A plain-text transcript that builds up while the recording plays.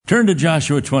Turn to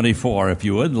Joshua 24, if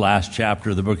you would, last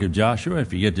chapter of the book of Joshua.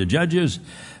 If you get to Judges,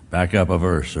 back up a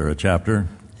verse or a chapter,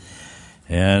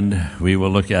 and we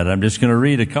will look at it. I'm just going to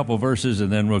read a couple verses, and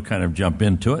then we'll kind of jump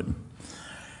into it.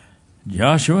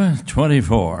 Joshua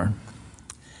 24,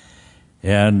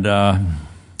 and I'm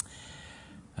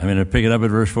going to pick it up at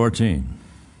verse 14.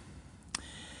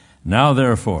 Now,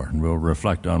 therefore, and we'll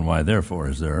reflect on why therefore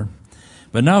is there.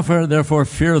 But now, therefore,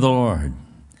 fear the Lord.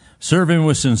 Serve him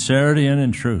with sincerity and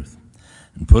in truth,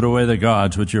 and put away the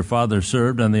gods which your fathers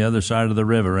served on the other side of the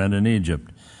river and in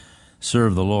Egypt.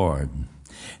 Serve the Lord.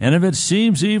 And if it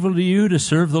seems evil to you to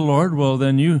serve the Lord, well,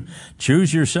 then you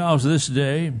choose yourselves this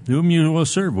day whom you will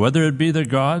serve, whether it be the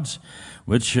gods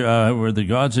which were the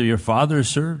gods of your fathers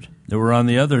served, that were on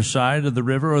the other side of the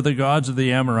river, or the gods of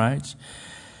the Amorites,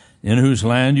 in whose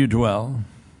land you dwell.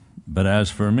 But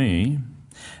as for me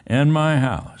and my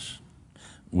house,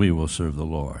 we will serve the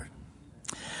Lord.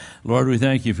 Lord, we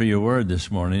thank you for your word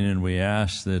this morning, and we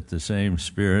ask that the same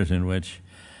spirit in which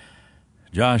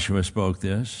Joshua spoke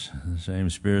this, the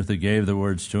same spirit that gave the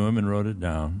words to him and wrote it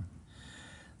down,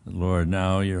 that, Lord,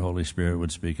 now your Holy Spirit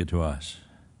would speak it to us,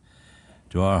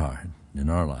 to our heart,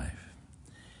 in our life.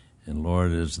 And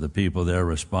Lord, as the people there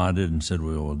responded and said,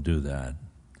 we will do that,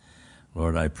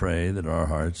 Lord, I pray that our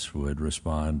hearts would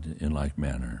respond in like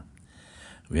manner.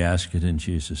 We ask it in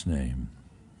Jesus' name.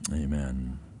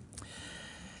 Amen.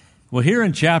 Well, here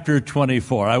in chapter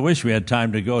 24, I wish we had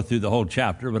time to go through the whole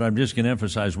chapter, but I'm just going to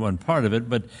emphasize one part of it.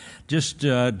 But just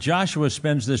Joshua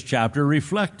spends this chapter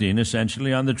reflecting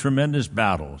essentially on the tremendous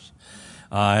battles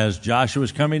as Joshua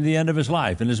was coming to the end of his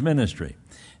life and his ministry.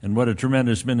 And what a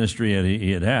tremendous ministry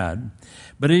he had had.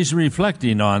 But he's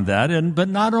reflecting on that, but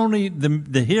not only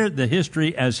the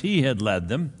history as he had led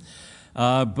them,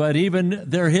 but even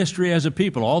their history as a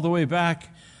people, all the way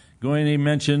back, he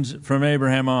mentions from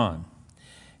Abraham on.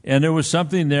 And there was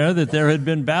something there that there had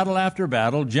been battle after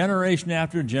battle, generation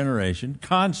after generation,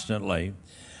 constantly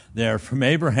there from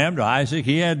Abraham to Isaac.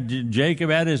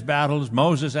 Jacob had his battles,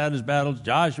 Moses had his battles,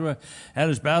 Joshua had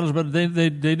his battles, but they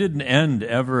didn't end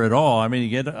ever at all. I mean, you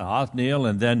get Othniel,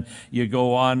 and then you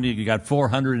go on, you got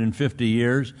 450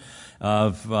 years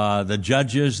of the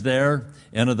judges there,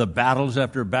 and of the battles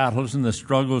after battles and the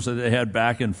struggles that they had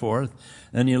back and forth.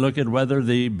 And you look at whether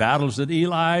the battles that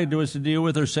Eli was to deal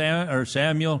with, or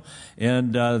Samuel,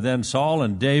 and then Saul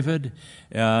and David,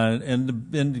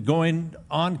 and going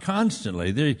on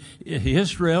constantly.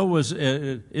 Israel was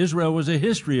a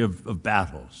history of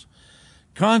battles,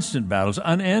 constant battles,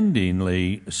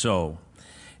 unendingly so.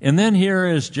 And then here,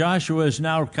 as Joshua is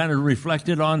now kind of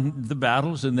reflected on the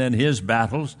battles and then his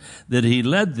battles that he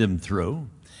led them through,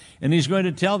 and he's going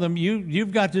to tell them,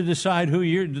 you've got to decide who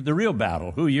you're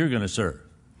going to serve,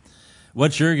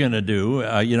 what you're going to do,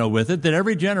 with it, that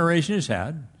every generation has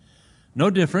had.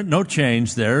 No different, no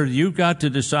change there. You've got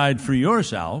to decide for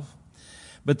yourself.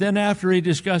 But then after he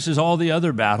discusses all the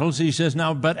other battles, he says,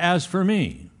 now, but as for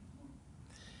me,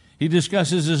 he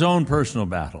discusses his own personal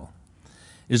battle,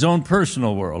 his own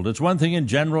personal world. It's one thing in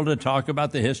general to talk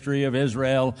about the history of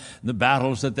Israel, the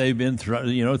battles that they've been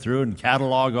through, and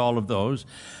catalog all of those.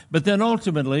 But then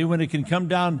ultimately, when it can come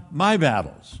down, my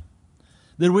battles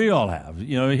that we all have.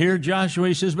 Here Joshua,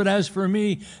 he says, but as for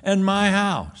me and my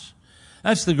house.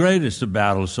 That's the greatest of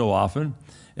battles so often.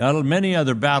 Many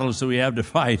other battles that we have to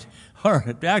fight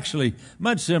are actually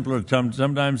much simpler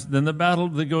sometimes than the battle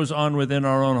that goes on within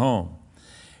our own home.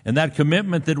 And that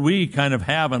commitment that we kind of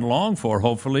have and long for,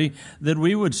 hopefully, that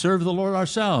we would serve the Lord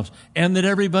ourselves, and that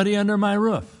everybody under my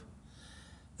roof,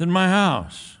 that my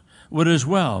house would as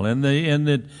well. And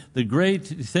the great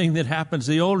thing that happens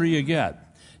the older you get,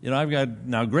 I've got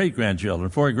now great-grandchildren,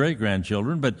 4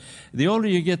 great-grandchildren, but the older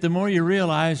you get, the more you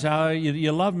realize how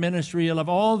you love ministry, you love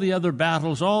all the other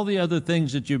battles, all the other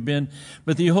things that you've been,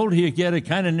 but the older you get, it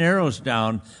kind of narrows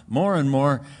down more and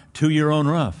more to your own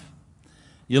roof.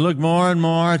 You look more and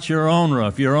more at your own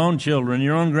roof, your own children,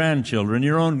 your own grandchildren,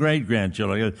 your own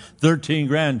great-grandchildren. I got 13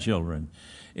 grandchildren.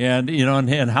 And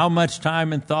how much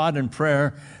time and thought and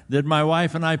prayer that my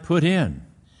wife and I put in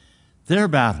their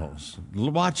battles,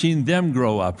 watching them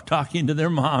grow up, talking to their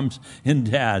moms and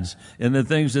dads and the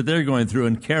things that they're going through,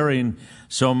 and caring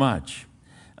so much,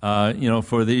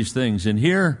 for these things. And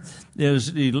here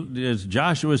as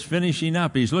Joshua's finishing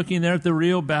up, he's looking there at the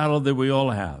real battle that we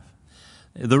all have,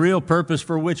 the real purpose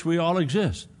for which we all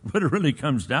exist, what it really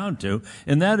comes down to,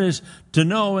 and that is to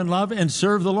know and love and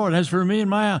serve the Lord. As for me and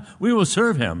my house, we will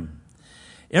serve him.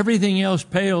 Everything else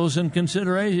pales in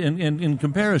consideration, in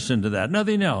comparison to that.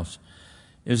 Nothing else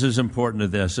is as important as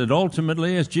this. And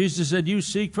ultimately, as Jesus said, you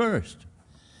seek first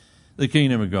the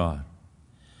kingdom of God.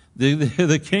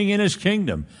 the king in his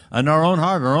kingdom, in our own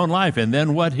heart, our own life, and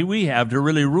then what we have to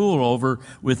really rule over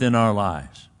within our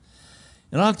lives.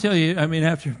 And I'll tell you,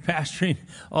 after pastoring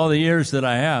all the years that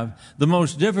I have, the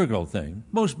most difficult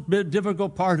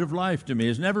part of life to me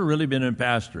has never really been in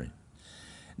pastoring.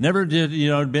 Never did,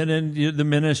 been in the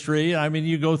ministry.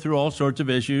 You go through all sorts of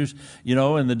issues,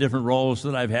 in the different roles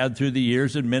that I've had through the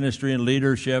years in ministry and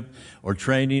leadership, or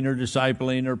training or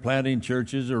discipling or planting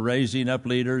churches or raising up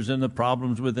leaders, and the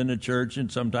problems within a church,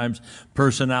 and sometimes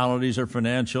personalities or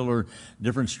financial or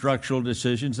different structural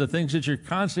decisions, the things that you're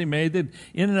constantly made that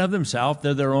in and of themselves,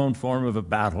 they're their own form of a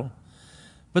battle.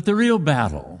 But the real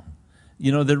battle,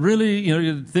 that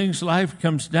really, things life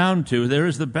comes down to, there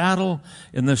is the battle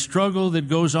and the struggle that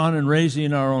goes on in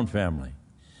raising our own family.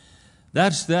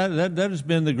 That has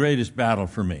been the greatest battle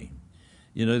for me.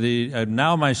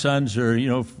 Now my sons are,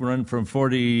 run from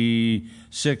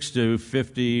 46 to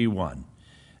 51.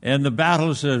 And the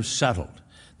battles have settled.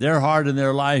 Their heart and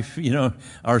their life,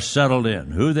 are settled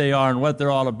in. Who they are and what they're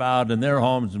all about, and their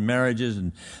homes and marriages,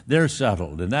 and they're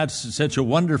settled. And that's such a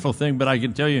wonderful thing. But I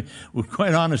can tell you,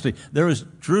 quite honestly, there was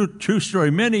true story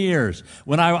many years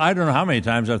when I don't know how many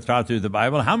times I've taught through the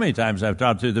Bible, how many times I've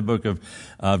taught through the book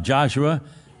of Joshua.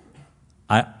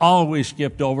 I always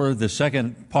skipped over the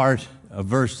second part of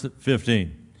verse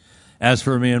 15. As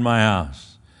for me and my house.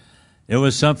 It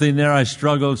was something there I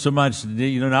struggled so much,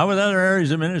 not with other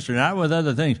areas of ministry, not with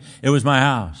other things. It was my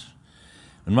house.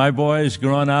 And my boys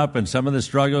growing up, and some of the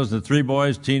struggles, the 3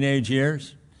 boys, teenage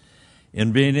years,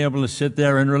 in being able to sit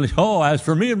there and really, as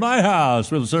for me and my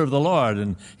house, we'll serve the Lord.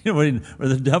 And, with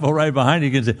the devil right behind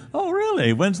you can say, oh,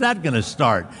 really? When's that going to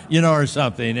start? Or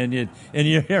something. And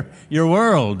your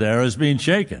world there is being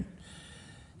shaken.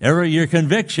 Your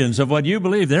convictions of what you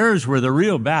believe, there's where the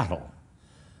real battle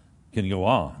can go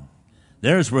on.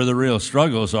 There's where the real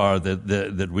struggles are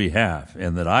that we have,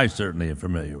 and that I certainly am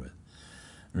familiar with.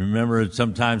 Remember,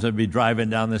 sometimes I'd be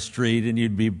driving down the street, and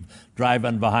you'd be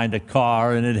driving behind a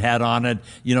car, and it had on it,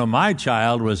 my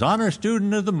child was honor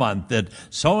student of the month at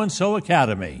so-and-so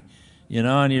academy,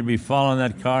 and you'd be following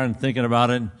that car and thinking about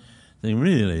it, and thinking,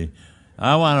 really?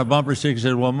 I want a bumper sticker that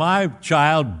said, well, my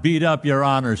child beat up your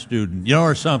honor student,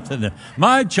 or something.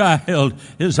 My child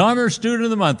is honor student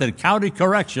of the month at County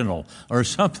Correctional, or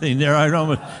something there. I don't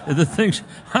know the things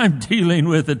I'm dealing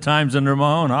with at times under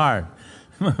my own heart,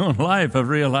 my own life, of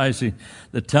realizing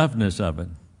the toughness of it.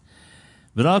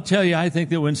 But I'll tell you, I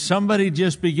think that when somebody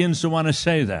just begins to want to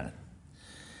say that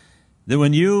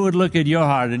when you would look at your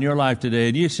heart and your life today,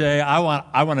 and you say, I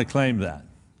want to claim that.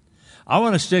 I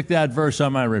want to stick that verse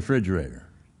on my refrigerator.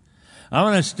 I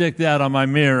want to stick that on my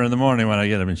mirror in the morning when I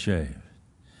get up and shave.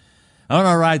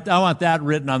 I want that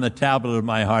written on the tablet of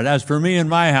my heart. As for me and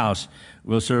my house,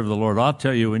 we'll serve the Lord. I'll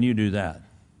tell you, when you do that,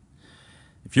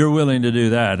 if you're willing to do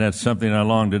that, that's something I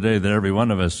long today that every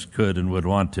one of us could and would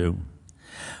want to.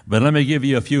 But let me give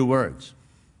you a few words.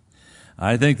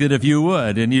 I think that if you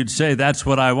would, and you'd say, that's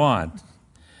what I want.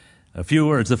 A few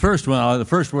words. The first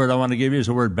word I want to give you is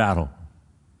the word battle.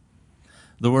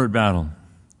 The word battle.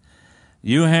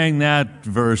 You hang that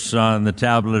verse on the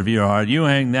tablet of your heart. You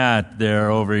hang that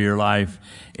there over your life.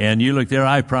 And you look there,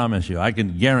 I promise you, I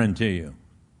can guarantee you,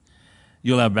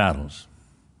 you'll have battles.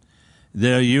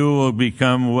 There you will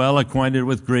become well acquainted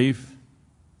with grief,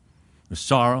 with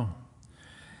sorrow,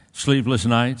 sleepless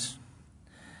nights.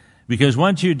 Because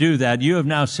once you do that, you have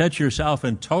now set yourself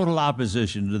in total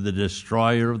opposition to the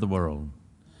destroyer of the world,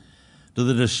 to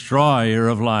the destroyer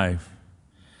of life.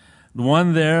 The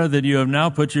one there that you have now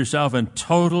put yourself in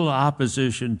total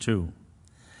opposition to.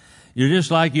 You're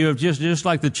just like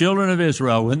the children of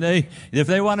Israel if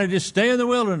they want to just stay in the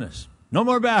wilderness. No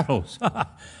more battles.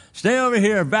 Stay over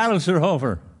here. Battles are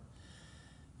over.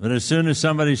 But as soon as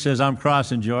somebody says, I'm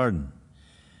crossing Jordan,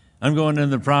 I'm going in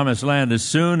the promised land, as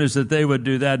soon as that they would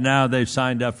do that, now they've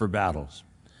signed up for battles.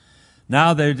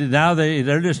 Now they're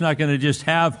just not going to just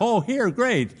have,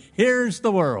 great, here's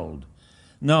the world.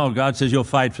 No, God says you'll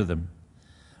fight for them.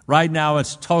 Right now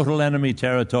it's total enemy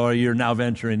territory you're now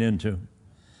venturing into.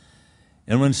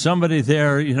 And when somebody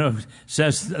there,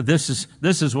 says,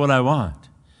 this is what I want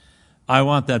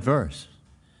that verse.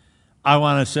 I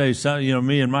want to say,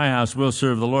 me and my house will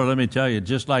serve the Lord. Let me tell you,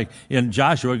 just like in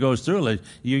Joshua goes through it,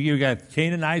 you got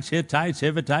Canaanites, Hittites,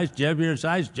 Hivites,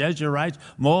 Jebusites, Jezreelites,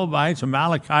 Moabites,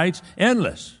 Amalekites,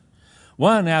 endless.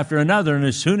 One after another, and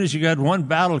as soon as you got one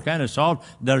battle kind of solved,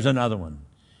 there's another one.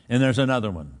 And there's another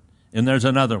one. And there's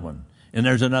another one. And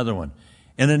there's another one.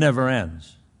 And it never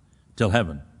ends till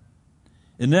heaven.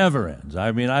 It never ends.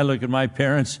 I look at my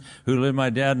parents who lived, my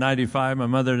dad 95, my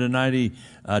mother to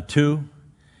 92.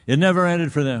 It never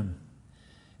ended for them.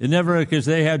 It never, because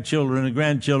they had children and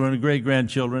grandchildren and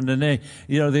great-grandchildren, and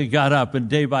they got up and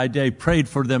day by day prayed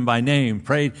for them by name,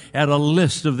 had a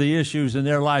list of the issues in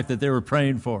their life that they were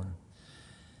praying for,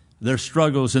 their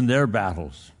struggles and their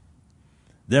battles,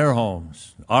 their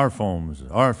homes, our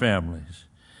families.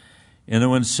 And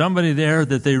when somebody there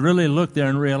that they really look there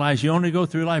and realize you only go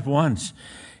through life once,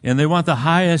 and they want the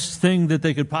highest thing that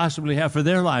they could possibly have for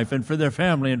their life and for their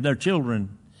family and their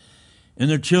children and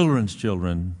their children's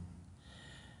children,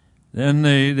 then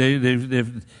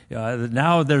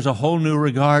now there's a whole new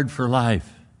regard for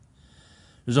life.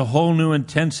 There's a whole new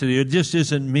intensity. It just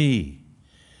isn't me.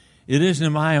 It isn't,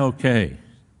 am I okay?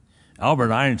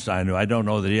 Albert Einstein, who I don't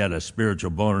know that he had a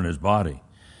spiritual bone in his body,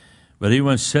 but he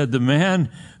once said, the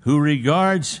man who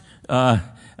regards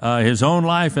his own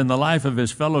life and the life of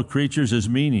his fellow creatures as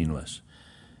meaningless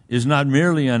is not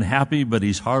merely unhappy, but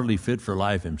he's hardly fit for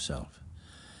life himself.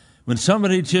 When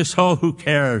somebody just, who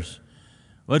cares?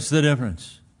 What's the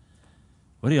difference?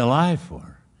 What are you alive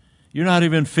for? You're not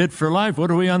even fit for life.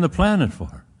 What are we on the planet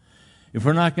for? If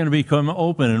we're not going to become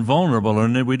open and vulnerable,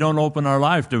 and if we don't open our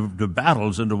life to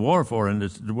battles and to warfare and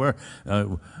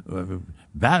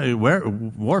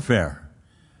warfare,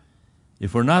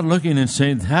 if we're not looking and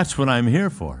saying, that's what I'm here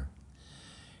for.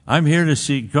 I'm here to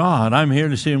see God. I'm here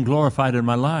to see Him glorified in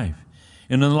my life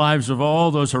and in the lives of all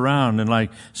those around. And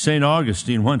like St.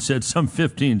 Augustine once said some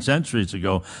 15 centuries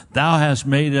ago, thou hast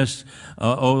made us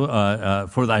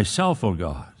for thyself, O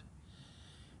God.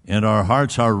 And our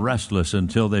hearts are restless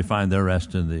until they find their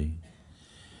rest in thee.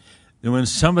 And when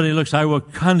somebody looks, I will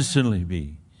constantly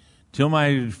be, till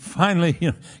I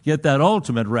finally get that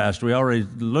ultimate rest. We already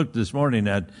looked this morning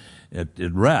at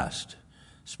rest,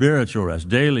 spiritual rest,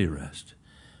 daily rest.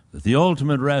 But the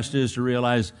ultimate rest is to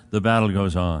realize the battle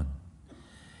goes on.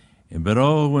 But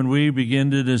when we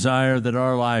begin to desire that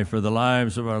our life or the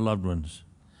lives of our loved ones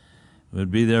would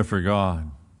be there for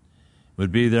God,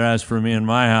 would be there, as for me and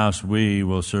my house, we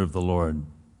will serve the Lord.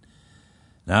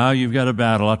 Now you've got a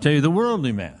battle. I'll tell you, the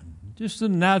worldly man, just the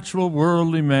natural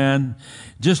worldly man,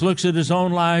 just looks at his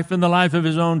own life and the life of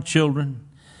his own children.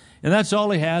 And that's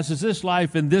all he has, is this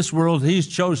life in this world. He's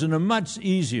chosen a much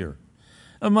easier,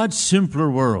 a much simpler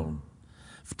world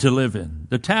to live in.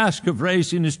 The task of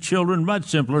raising his children, much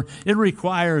simpler. It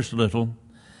requires little.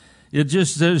 It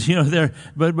just says,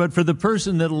 but for the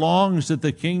person that longs that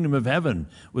the kingdom of heaven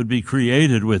would be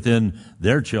created within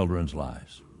their children's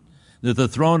lives, that the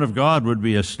throne of God would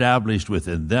be established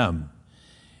within them,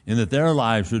 and that their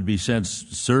lives would be sent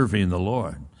serving the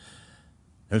Lord,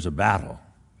 there's a battle.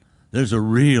 There's a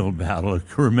real battle, a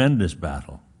tremendous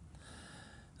battle.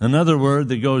 Another word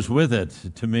that goes with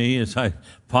it, to me, as I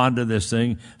ponder this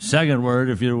thing, second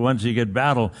word, once you get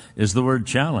battle, is the word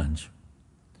challenge.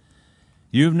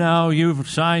 You've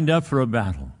signed up for a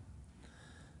battle.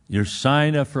 You're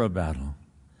signed up for a battle.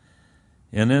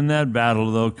 And in that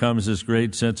battle, though, comes this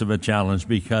great sense of a challenge,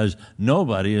 because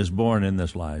nobody is born in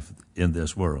this life, in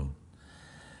this world.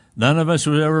 None of us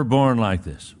was ever born like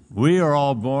this. We are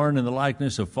all born in the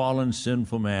likeness of fallen,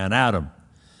 sinful man. Adam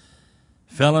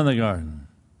fell in the garden.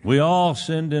 We all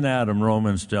sinned in Adam,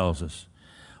 Romans tells us.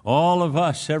 All of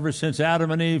us, ever since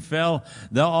Adam and Eve fell,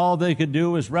 all they could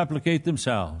do was replicate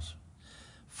themselves.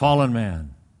 Fallen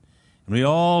man. And we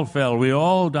all fell. We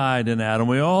all died in Adam.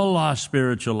 We all lost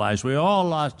spiritual lives. We all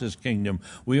lost His kingdom.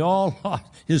 We all lost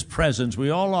His presence. We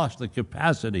all lost the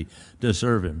capacity to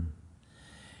serve Him.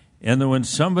 And then when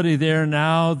somebody there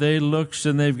now, they looks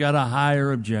and they've got a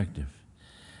higher objective.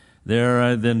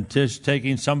 They're than just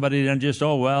taking somebody and just,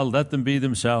 let them be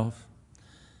themselves.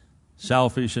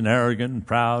 Selfish and arrogant and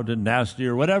proud and nasty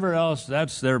or whatever else,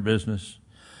 that's their business.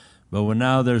 But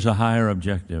now there's a higher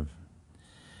objective.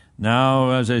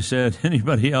 Now, as I said,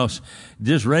 anybody else,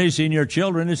 just raising your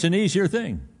children, it's an easier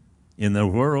thing. In the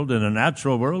world, in a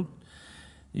natural world,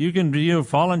 you can be a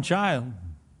fallen child,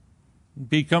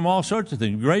 become all sorts of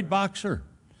things. Great boxer,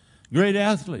 great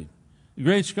athlete,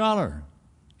 great scholar,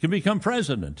 can become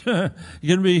president. You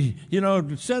can be,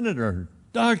 senator,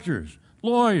 doctors,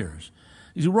 lawyers,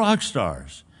 these rock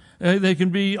stars. They can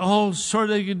be all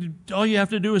sort of, all you have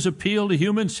to do is appeal to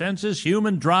human senses,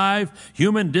 human drive,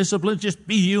 human discipline. Just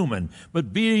be human,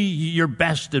 but be your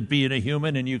best at being a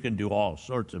human, and you can do all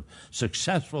sorts of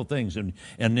successful things. And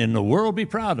in the world, be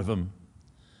proud of him.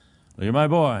 Look at my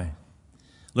boy.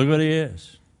 Look what he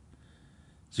is.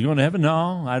 Is he going to heaven?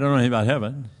 No, I don't know anything about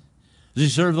heaven. Does he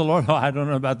serve the Lord? Oh, I don't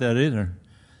know about that either.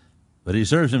 But he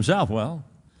serves himself well.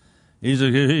 He's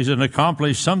an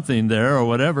accomplished something there or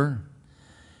whatever.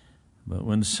 But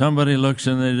when somebody looks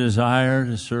and they desire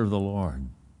to serve the Lord,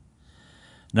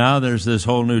 Now there's this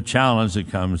whole new challenge that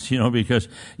comes, because,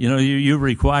 you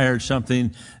required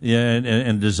something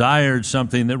and desired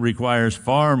something that requires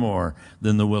far more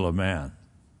than the will of man.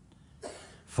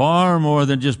 Far more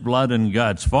than just blood and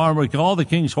guts. Far more, all the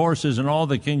king's horses and all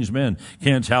the king's men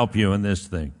can't help you in this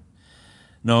thing.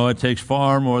 No, it takes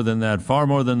far more than that, far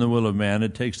more than the will of man.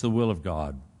 It takes the will of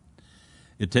God.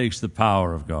 It takes the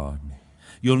power of God.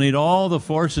 You'll need all the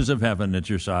forces of heaven at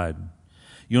your side.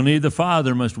 You'll need the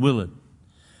Father must will it.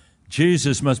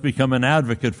 Jesus must become an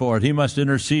advocate for it. He must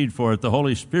intercede for it. The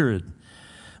Holy Spirit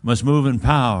must move in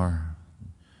power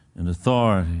and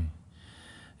authority.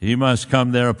 He must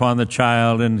come there upon the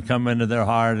child and come into their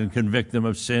heart and convict them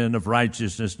of sin, of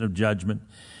righteousness, and of judgment.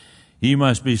 He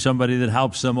must be somebody that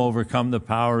helps them overcome the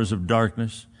powers of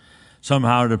darkness,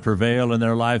 somehow to prevail in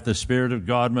their life. The Spirit of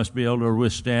God must be able to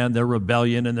withstand their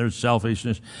rebellion and their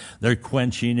selfishness, their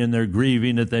quenching and their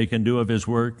grieving that they can do of His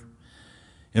work.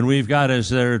 And we've got, as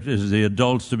the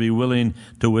adults, to be willing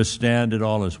to withstand it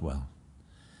all as well.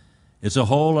 It's a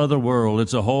whole other world.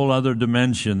 It's a whole other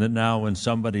dimension that now when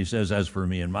somebody says, as for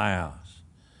me and my house,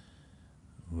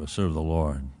 we'll serve the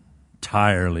Lord.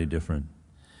 Entirely different.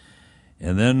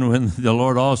 And then when the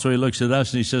Lord also, He looks at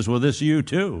us and He says, well, this you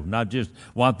too, not just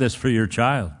want this for your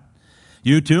child.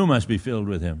 You too must be filled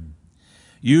with Him.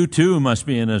 You too must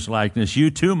be in His likeness. You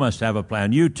too must have a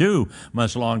plan. You too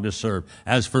must long to serve.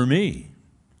 As for me,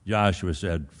 Joshua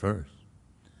said first,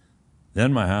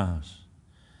 then my house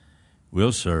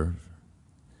will serve.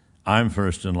 I'm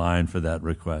first in line for that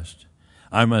request.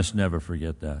 I must never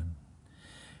forget that.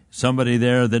 Somebody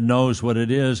there that knows what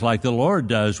it is, like the Lord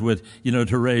does with,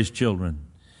 to raise children.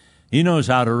 He knows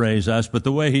how to raise us, but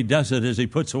the way He does it is He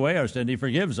puts away our sin. He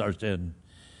forgives our sin.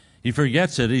 He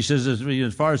forgets it. He says,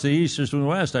 as far as the east is from the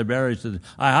west, I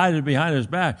hide it behind His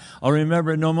back. I'll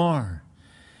remember it no more.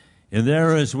 And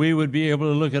there, as we would be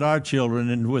able to look at our children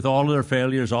and with all of their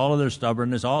failures, all of their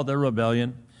stubbornness, all their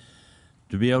rebellion,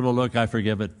 to be able to look, I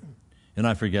forgive it, and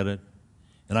I forget it,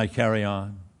 and I carry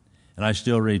on, and I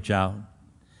still reach out.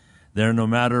 There, no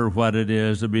matter what it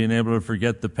is, of being able to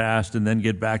forget the past and then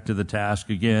get back to the task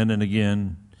again and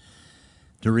again,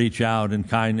 to reach out in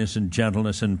kindness and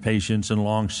gentleness and patience and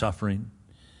long-suffering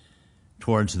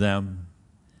towards them.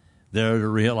 There to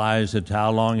realize that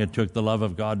how long it took the love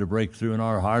of God to break through in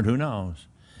our heart, who knows?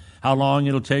 How long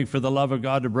it'll take for the love of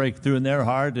God to break through in their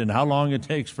heart, and how long it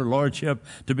takes for lordship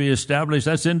to be established,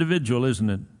 that's individual, isn't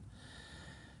it?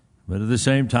 But at the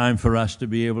same time, for us to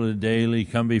be able to daily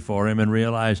come before Him and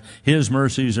realize His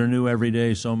mercies are new every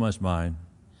day, so must mine.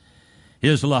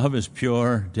 His love is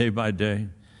pure day by day,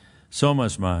 so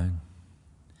must mine.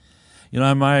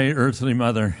 My earthly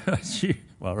mother,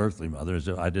 earthly mother,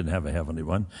 I didn't have a heavenly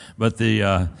one, but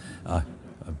I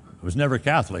was never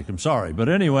Catholic, I'm sorry. But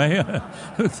anyway,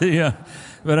 here,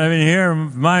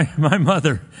 my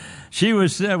mother, she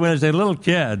was, when I was a little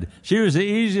kid, she was the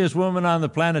easiest woman on the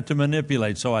planet to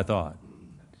manipulate, so I thought.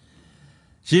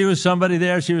 She was somebody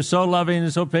there, she was so loving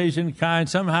and so patient and kind,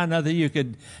 somehow or another you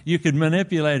could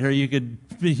manipulate her, you could,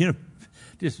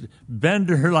 just bend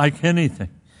her like anything.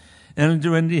 And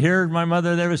when you hear my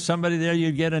mother, there was somebody there,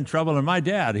 you'd get in trouble. And my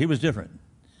dad, he was different.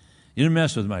 You didn't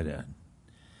mess with my dad.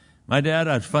 My dad,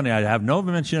 it's funny, I have no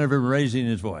mention of him raising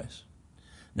his voice.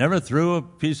 Never threw a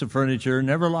piece of furniture,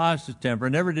 never lost his temper,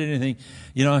 never did anything,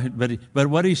 but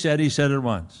what he said it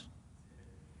once.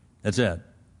 That's it.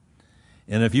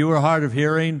 And if you were hard of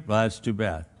hearing, well, that's too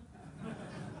bad.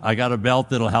 I got a belt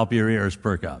that'll help your ears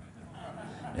perk up.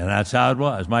 And that's how it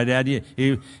was. My dad,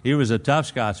 he was a tough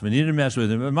Scotsman. You didn't mess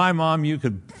with him. But my mom, you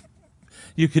could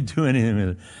do anything with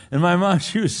it. And my mom,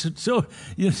 she was so,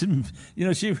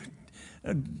 she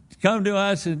would come to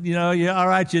us and, yeah, all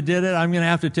right, you did it. I'm going to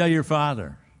have to tell your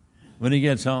father when he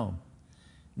gets home.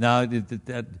 Now,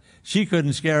 she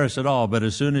couldn't scare us at all, but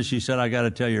as soon as she said, I got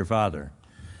to tell your father.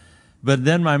 But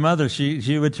then my mother,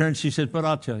 she would turn, she said, but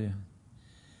I'll tell you.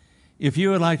 If you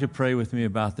would like to pray with me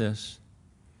about this,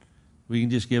 we can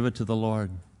just give it to the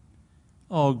Lord.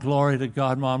 Oh, glory to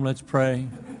God, Mom, let's pray.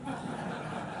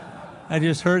 I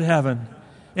just heard heaven.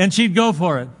 And she'd go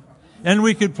for it. And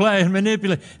we could play and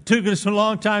manipulate. It took us a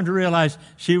long time to realize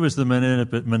she was the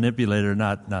manipulator,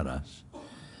 not us.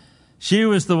 She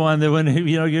was the one that when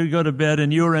you'd go to bed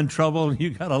and you were in trouble, you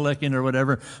got a licking or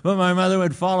whatever. But my mother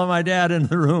would follow my dad into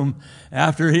the room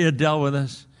after he had dealt with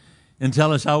us and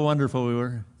tell us how wonderful we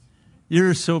were.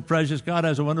 You're so precious. God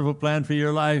has a wonderful plan for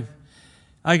your life.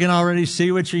 I can already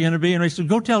see what you're going to be. And I said,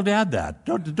 go tell Dad that.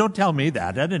 Don't tell me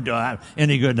that. That didn't do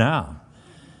any good now.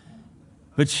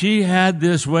 But she had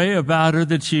this way about her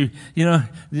that she,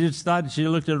 just thought she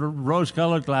looked at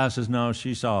rose-colored glasses. No,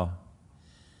 she saw.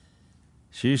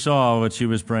 She saw what she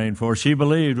was praying for. She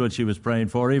believed what she was praying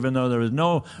for, even though there was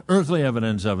no earthly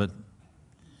evidence of it.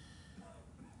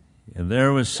 And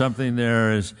there was something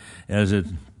there as it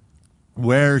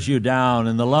wears you down,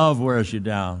 and the love wears you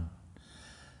down.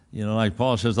 You know, like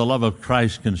Paul says, the love of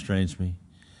Christ constrains me.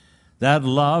 That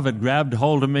love had grabbed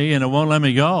hold of me, and it won't let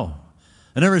me go.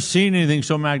 I've never seen anything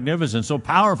so magnificent, so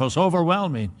powerful, so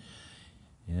overwhelming.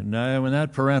 And when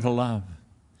that parental love,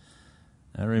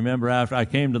 I remember after I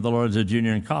came to the Lord as a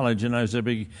junior in college, and I said,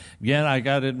 again, I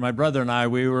got it. My brother and I,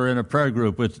 we were in a prayer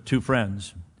group with two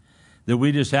friends that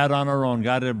we just had on our own.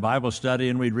 Got a Bible study,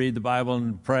 and we'd read the Bible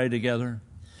and pray together.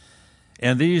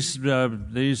 And these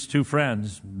two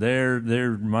friends, their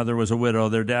mother was a widow.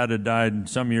 Their dad had died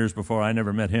some years before. I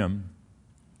never met him.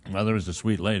 Mother was a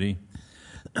sweet lady.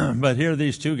 But here are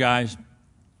these two guys,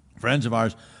 friends of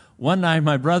ours. One night,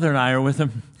 my brother and I are with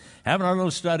them, having our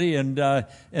little study, and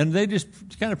they just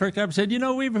kind of perked up and said, you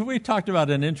know, we talked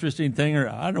about an interesting thing, or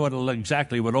I don't know what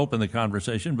exactly would open the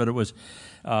conversation, but it was,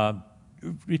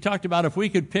 we talked about if we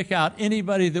could pick out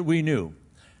anybody that we knew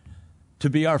to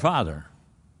be our father,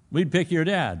 we'd pick your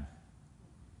dad.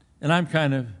 And I'm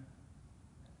kind of,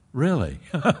 really?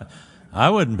 I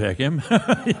wouldn't pick him.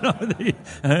 You know,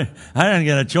 I didn't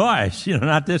get a choice. You know,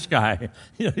 not this guy.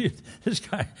 You know, this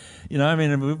guy. You know, I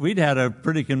mean, we'd had a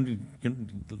pretty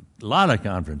lot of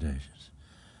confrontations,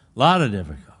 a lot of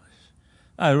difficulties.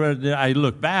 I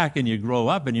look back, and you grow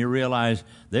up, and you realize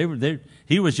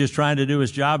he was just trying to do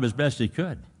his job as best he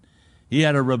could. He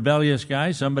had a rebellious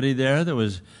guy, somebody there that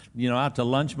was, you know, out to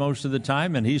lunch most of the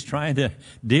time, and he's trying to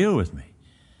deal with me.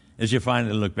 As you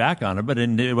finally look back on it, but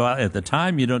at the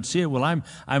time you don't see it. Well, I'm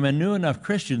a new enough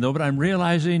Christian though, but I'm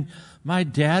realizing my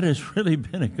dad has really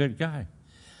been a good guy.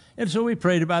 And so we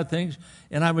prayed about things,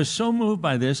 and I was so moved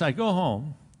by this. I go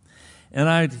home, and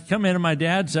I come in, and my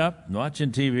dad's up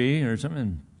watching TV or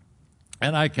something,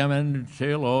 and I come in and say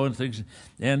hello and things,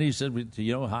 and he said,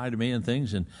 you know, hi to me and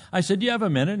things, and I said, do you have a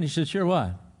minute? And he said, sure, what?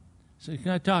 I said,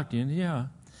 can I talk to you? And yeah.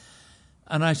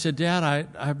 And I said, Dad,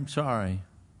 I'm sorry.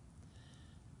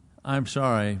 I'm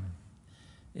sorry.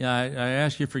 Yeah, I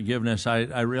ask your forgiveness.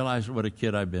 I realize what a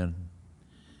kid I've been.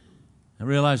 I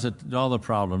realize that all the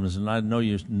problems, and I know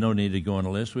no need to go on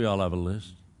a list. We all have a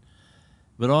list.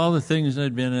 But all the things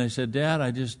I'd been, and I said, Dad,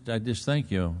 I just thank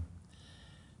you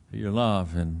for your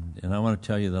love, and I want to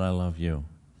tell you that I love you.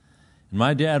 And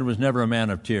my dad was never a man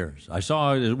of tears. I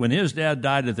saw when his dad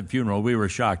died at the funeral, we were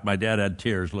shocked. My dad had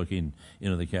tears looking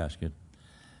into the casket,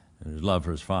 and his love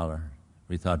for his father.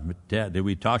 We thought, Dad, did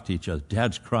we talk to each other?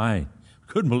 Dad's crying.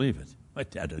 Couldn't believe it. My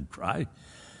dad didn't cry.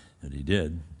 And he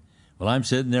did. Well, I'm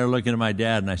sitting there looking at my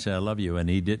dad, and I said, I love you. And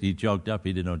he joked up.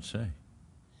 He didn't know what to say.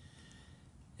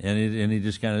 And he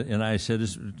just kind of, and I said,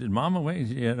 did Mama wait?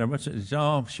 Yeah, he said,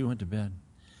 oh, she went to bed.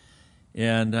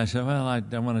 And I said, well, I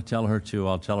want to tell her too.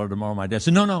 I'll tell her tomorrow. My dad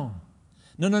said, no.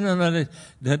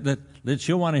 That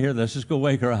she'll want to hear this. Just go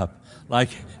wake her up. Like,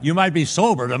 you might be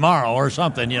sober tomorrow or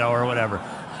something, you know, or whatever.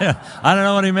 I don't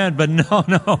know what he meant, but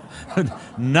no.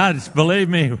 Not, believe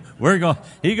me,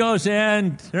 he goes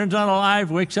in, turns on a light,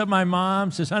 wakes up my mom,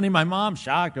 says, honey, my mom's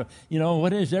shocked. You know,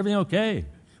 what is, everything okay?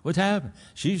 What's happened?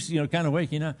 She's, you know, kind of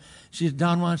waking up. She says,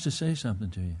 Don wants to say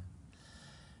something to you.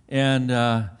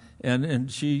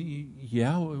 And she,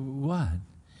 yeah, what?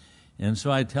 And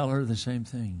so I tell her the same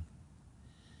thing.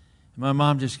 My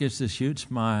mom just gets this huge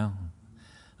smile.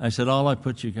 I said, all I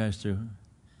put you guys through.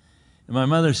 And my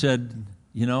mother said,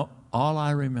 you know, all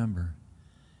I remember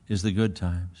is the good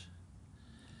times.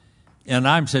 And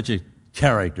I'm such a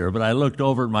character, but I looked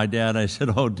over at my dad. I said,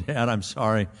 oh, Dad, I'm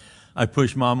sorry. I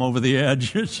pushed Mom over the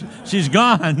edge. She's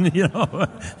gone, you know.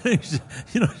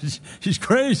 She's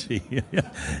crazy.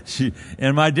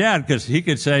 And my dad, because he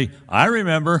could say, I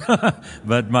remember,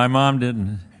 but my mom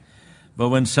didn't. But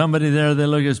when somebody there, they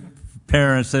look at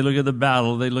parents, they look at the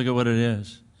battle, they look at what it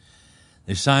is.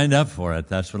 They signed up for it.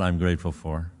 That's what I'm grateful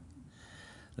for.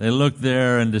 They look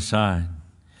there and decide.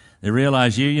 They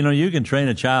realize, you can train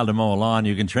a child to mow a lawn.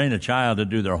 You can train a child to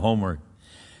do their homework.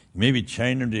 Maybe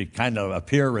train them to kind of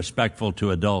appear respectful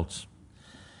to adults.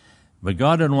 But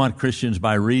God doesn't want Christians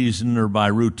by reason or by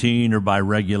routine or by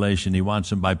regulation. He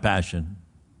wants them by passion.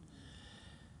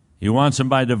 He wants them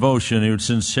by devotion, with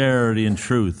sincerity and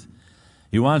truth.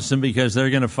 He wants them because they're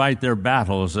going to fight their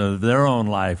battles of their own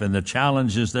life and the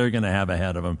challenges they're going to have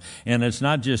ahead of them. And it's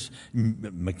not just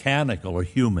mechanical or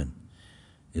human.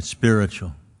 It's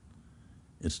spiritual.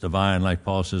 It's divine. Like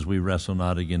Paul says, we wrestle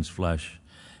not against flesh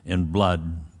and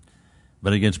blood,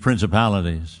 but against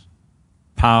principalities,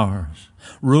 powers,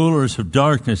 rulers of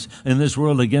darkness in this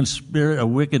world, against spirit of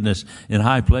wickedness in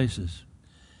high places.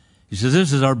 He says,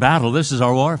 this is our battle. This is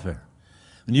our warfare.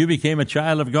 When you became a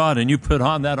child of God and you put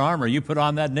on that armor, you put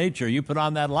on that nature, you put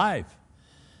on that life,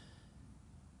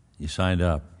 you signed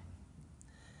up.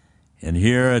 And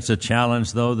here it's a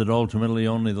challenge, though, that ultimately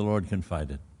only the Lord can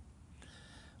fight it.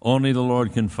 Only the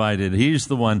Lord can fight it. He's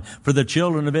the one. For the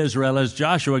children of Israel, as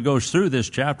Joshua goes through this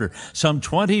chapter, some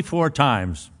 22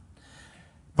 times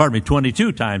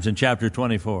in chapter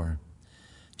 24,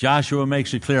 Joshua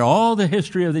makes it clear all the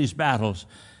history of these battles,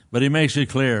 but he makes it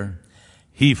clear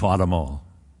he fought them all.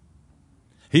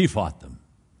 He fought them.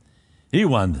 He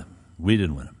won them. We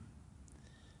didn't win them.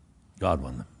 God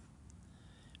won them.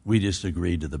 We just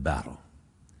agreed to the battle.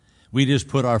 We just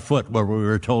put our foot where we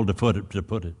were told to put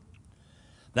it.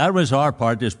 That was our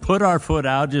part. Just put our foot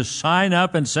out, just sign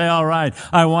up and say, all right,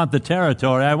 I want the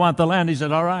territory. I want the land. He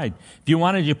said, all right. If you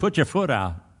want it, you put your foot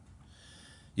out.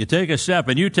 You take a step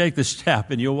and you take the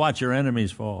step and you'll watch your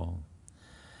enemies fall.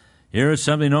 Here is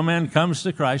something, no man comes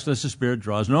to Christ unless the Spirit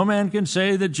draws. No man can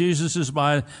say that Jesus is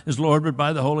Lord but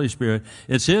by the Holy Spirit.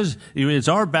 It's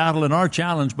our battle and our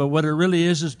challenge, but what it really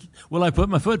is will I put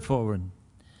my foot forward?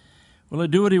 Will I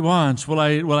do what he wants? Will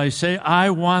I say, I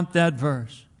want that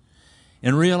verse?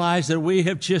 And realize that we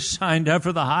have just signed up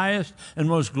for the highest and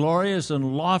most glorious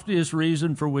and loftiest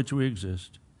reason for which we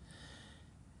exist.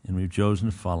 And we've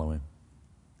chosen to follow him.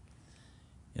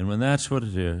 And when that's what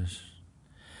it is,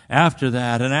 after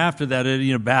that,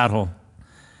 battle,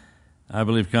 I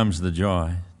believe comes the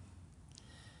joy.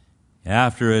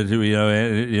 After it,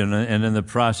 and in the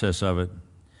process of it,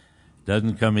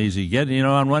 doesn't come easy.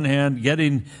 On one hand,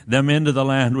 getting them into the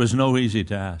land was no easy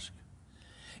task.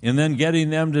 And then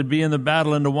getting them to be in the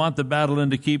battle and to want the battle and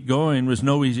to keep going was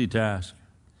no easy task.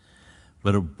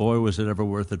 But boy, was it ever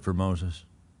worth it for Moses.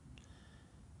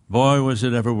 Boy, was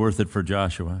it ever worth it for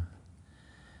Joshua.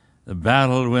 The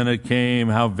battle, when it came,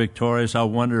 how victorious, how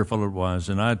wonderful it was.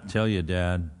 And I tell you,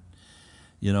 Dad,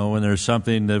 when there's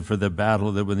something for the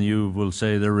battle that when you will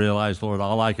say, they realize, Lord,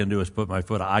 all I can do is put my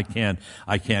foot. I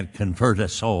can't convert a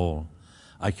soul.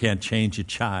 I can't change a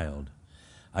child.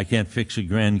 I can't fix a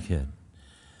grandkid.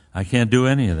 I can't do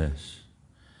any of this.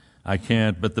 I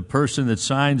can't. But the person that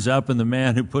signs up and the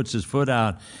man who puts his foot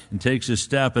out and takes a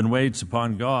step and waits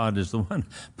upon God is the one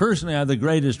personally I have the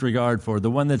greatest regard for, the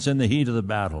one that's in the heat of the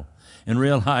battle. And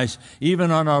realize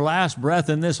even on our last breath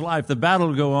in this life, the battle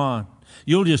will go on.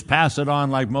 You'll just pass it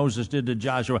on like Moses did to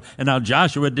Joshua. And now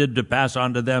Joshua did to pass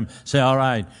on to them. Say, all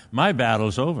right, my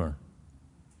battle's over.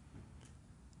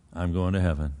 I'm going to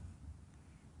heaven.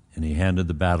 And he handed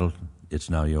the battle. It's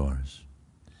now yours.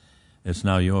 It's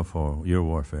now your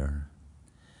warfare.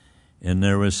 And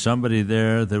there was somebody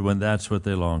there that when that's what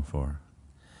they long for.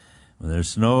 Well,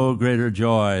 there's no greater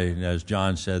joy, as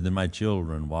John said, than my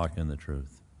children walk in the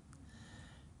truth.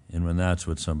 And when that's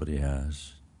what somebody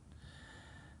has.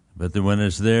 But when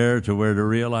it's there to where to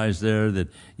realize there that,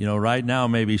 right now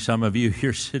maybe some of you,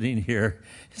 you're sitting here,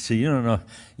 so you don't know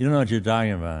what you're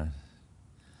talking about.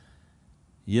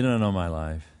 You don't know my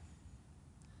life.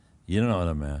 You don't know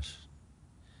the mess.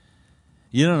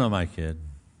 You don't know my kid.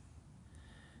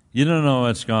 You don't know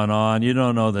what's gone on. You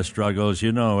don't know the struggles.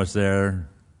 You know what's there.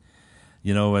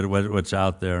 You know what's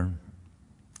out there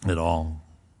at all.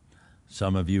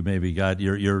 Some of you maybe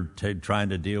you're trying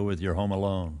to deal with your home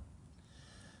alone.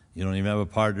 You don't even have a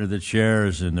partner that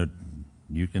shares, and that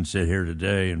you can sit here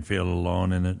today and feel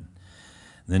alone in it.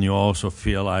 Then you also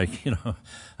feel like,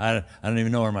 I don't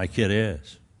even know where my kid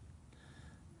is.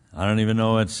 I don't even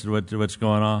know what's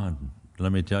going on.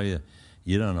 Let me tell you,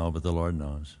 you don't know, but the Lord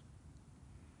knows.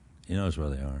 He knows where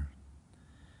they are.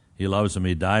 He loves them.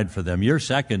 He died for them. You're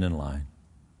second in line.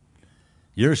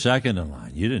 You're second in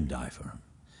line. You didn't die for them.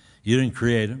 You didn't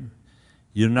create them.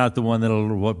 You're not the one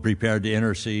that'll prepared to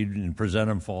intercede and present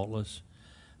them faultless,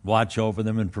 watch over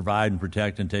them and provide and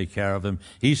protect and take care of them.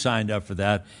 He signed up for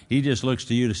that. He just looks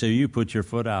to you to say, you put your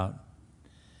foot out.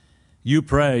 You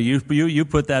pray. You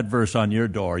put that verse on your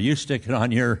door. You stick it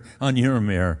on your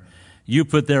mirror. You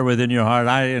put there within your heart.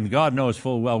 And God knows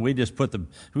full well we just put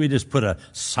a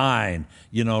sign,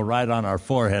 right on our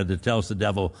forehead that tells the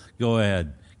devil, go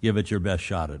ahead, give it your best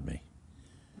shot at me.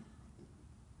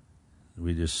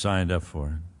 We just signed up for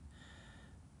it.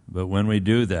 But when we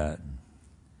do that,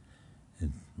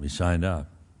 we signed up.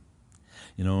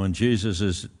 When Jesus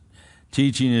is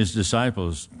teaching his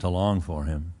disciples to long for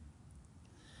him,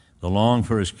 to long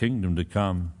for his kingdom to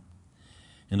come,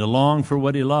 and to long for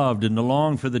what he loved, and to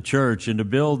long for the church, and to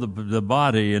build the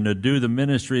body, and to do the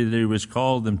ministry that he was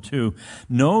called them to,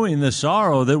 knowing the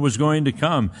sorrow that was going to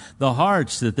come, the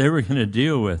hearts that they were going to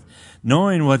deal with,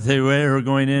 knowing what they were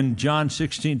going in. John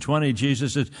 16:20,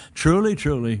 Jesus says, truly,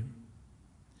 truly,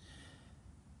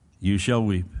 you shall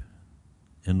weep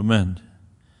and lament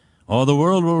All the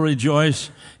world will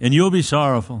rejoice, and you'll be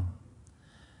sorrowful,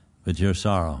 but your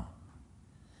sorrow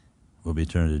will be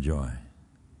turned to joy.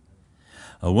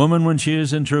 A woman, when she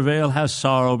is in travail, has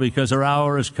sorrow because her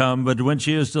hour is come, but when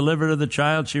she is delivered of the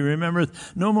child, she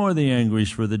remembereth no more the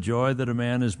anguish for the joy that a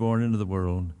man is born into the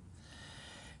world.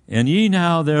 And ye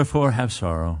now therefore have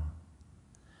sorrow,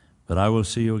 but I will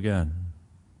see you again,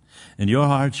 and your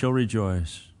heart shall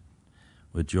rejoice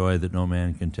with joy that no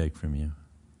man can take from you.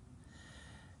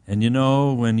 And you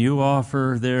know, when you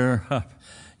offer there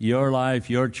your life,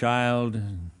 your child,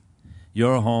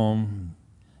 your home,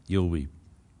 you'll weep.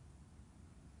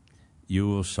 You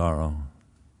will sorrow.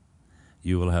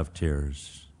 You will have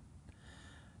tears.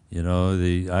 You know,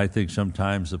 I think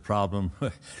sometimes the problem,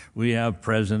 we have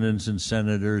presidents and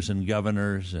senators and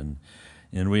governors and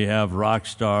we have rock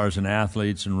stars and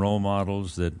athletes and role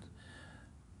models that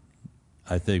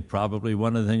I think probably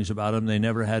one of the things about them, they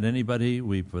never had anybody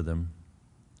weep for them.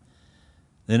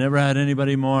 They never had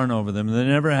anybody mourn over them. They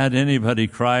never had anybody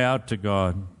cry out to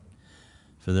God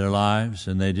for their lives,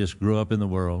 and they just grew up in the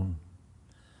world,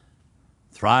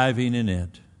 thriving in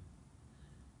it,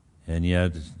 and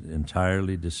yet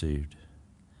entirely deceived.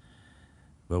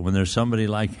 But when there's somebody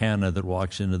like Hannah that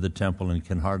walks into the temple and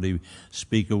can hardly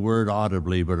speak a word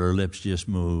audibly, but her lips just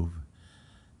move,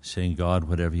 saying, God,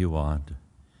 whatever you want,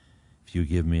 if you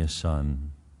give me a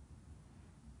son,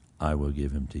 I will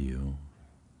give him to you.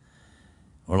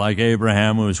 Or like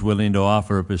Abraham, who was willing to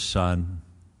offer up his son.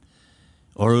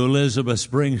 Or Elizabeth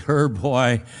brings her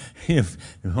boy, if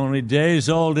only days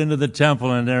old, into the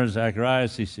temple, and there's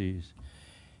Zacharias he sees.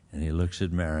 And he looks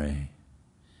at Mary,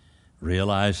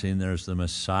 realizing there's the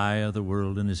Messiah of the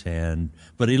world in his hand.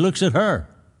 But he looks at her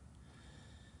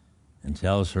and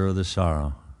tells her of the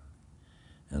sorrow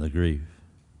and the grief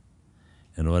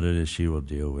and what it is she will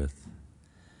deal with.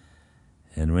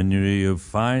 And when you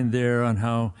find there on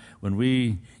how, when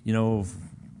we,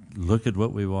 look at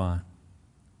what we want.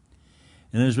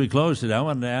 And as we close today, I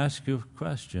wanted to ask you a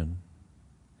question.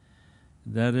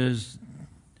 That is,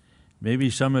 maybe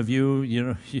some of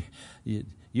you,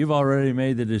 you've already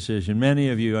made the decision. Many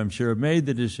of you, I'm sure, have made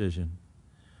the decision.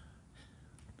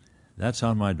 That's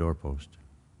on my doorpost.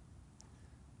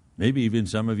 Maybe even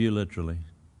some of you literally.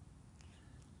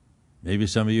 Maybe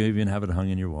some of you even have it hung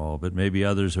in your wall, but maybe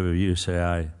others of you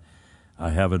say, I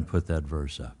haven't put that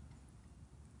verse up.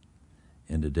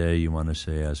 And today you want to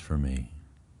say, as for me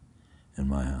and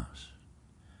my house,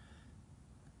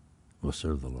 we'll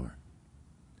serve the Lord.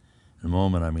 In a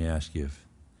moment, I'm going to ask you if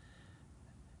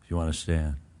you want to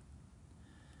stand.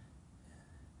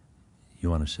 You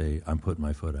want to say, I'm putting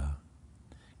my foot out.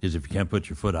 Because if you can't put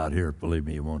your foot out here, believe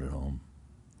me, you won't at home.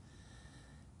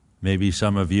 Maybe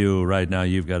some of you right now,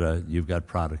 you've got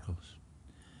prodigals.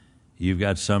 You've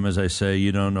got some, as I say,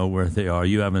 you don't know where they are.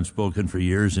 You haven't spoken for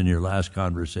years, and your last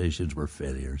conversations were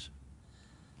failures.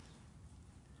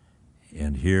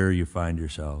 And here you find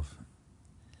yourself.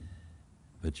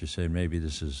 But you're saying, maybe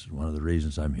this is one of the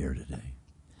reasons I'm here today.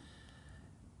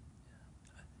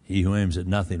 He who aims at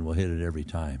nothing will hit it every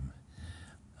time.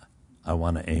 I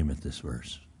want to aim at this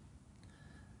verse.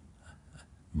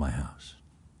 My house.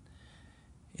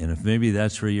 And if maybe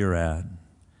that's where you're at,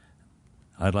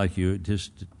 I'd like you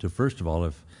just to first of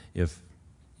all, if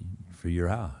for your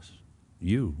house,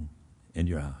 you and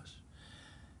your house,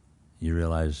 you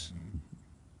realize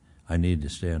I need to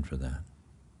stand for that,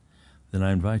 then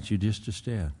I invite you just to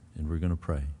stand, and we're going to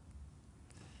pray.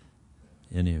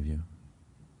 Any of you,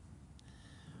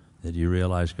 that you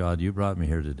realize, God, you brought me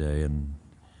here today, and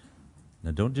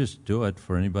now don't just do it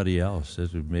for anybody else.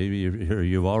 Maybe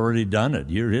you've already done it.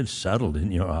 It's settled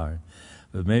in your heart.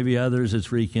 But maybe others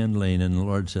it's rekindling, and the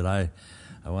Lord said, I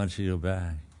want you to go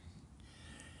back.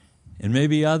 And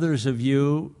maybe others of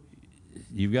you,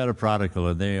 you've got a prodigal,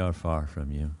 and they are far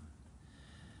from you.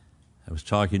 I was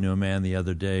talking to a man the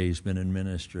other day. He's been in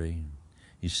ministry.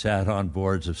 He sat on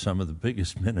boards of some of the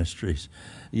biggest ministries,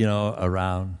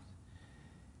 around.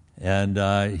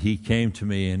 And he came to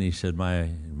me and he said, my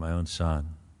own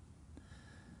son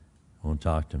won't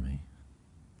talk to me.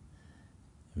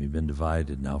 We've been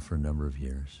divided now for a number of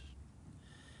years.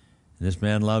 And this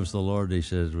man loves the Lord. He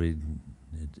says,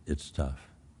 it's tough.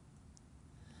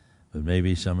 But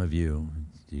maybe some of you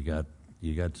got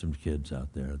some kids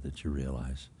out there that you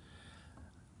realize,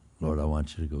 Lord, I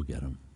want you to go get them.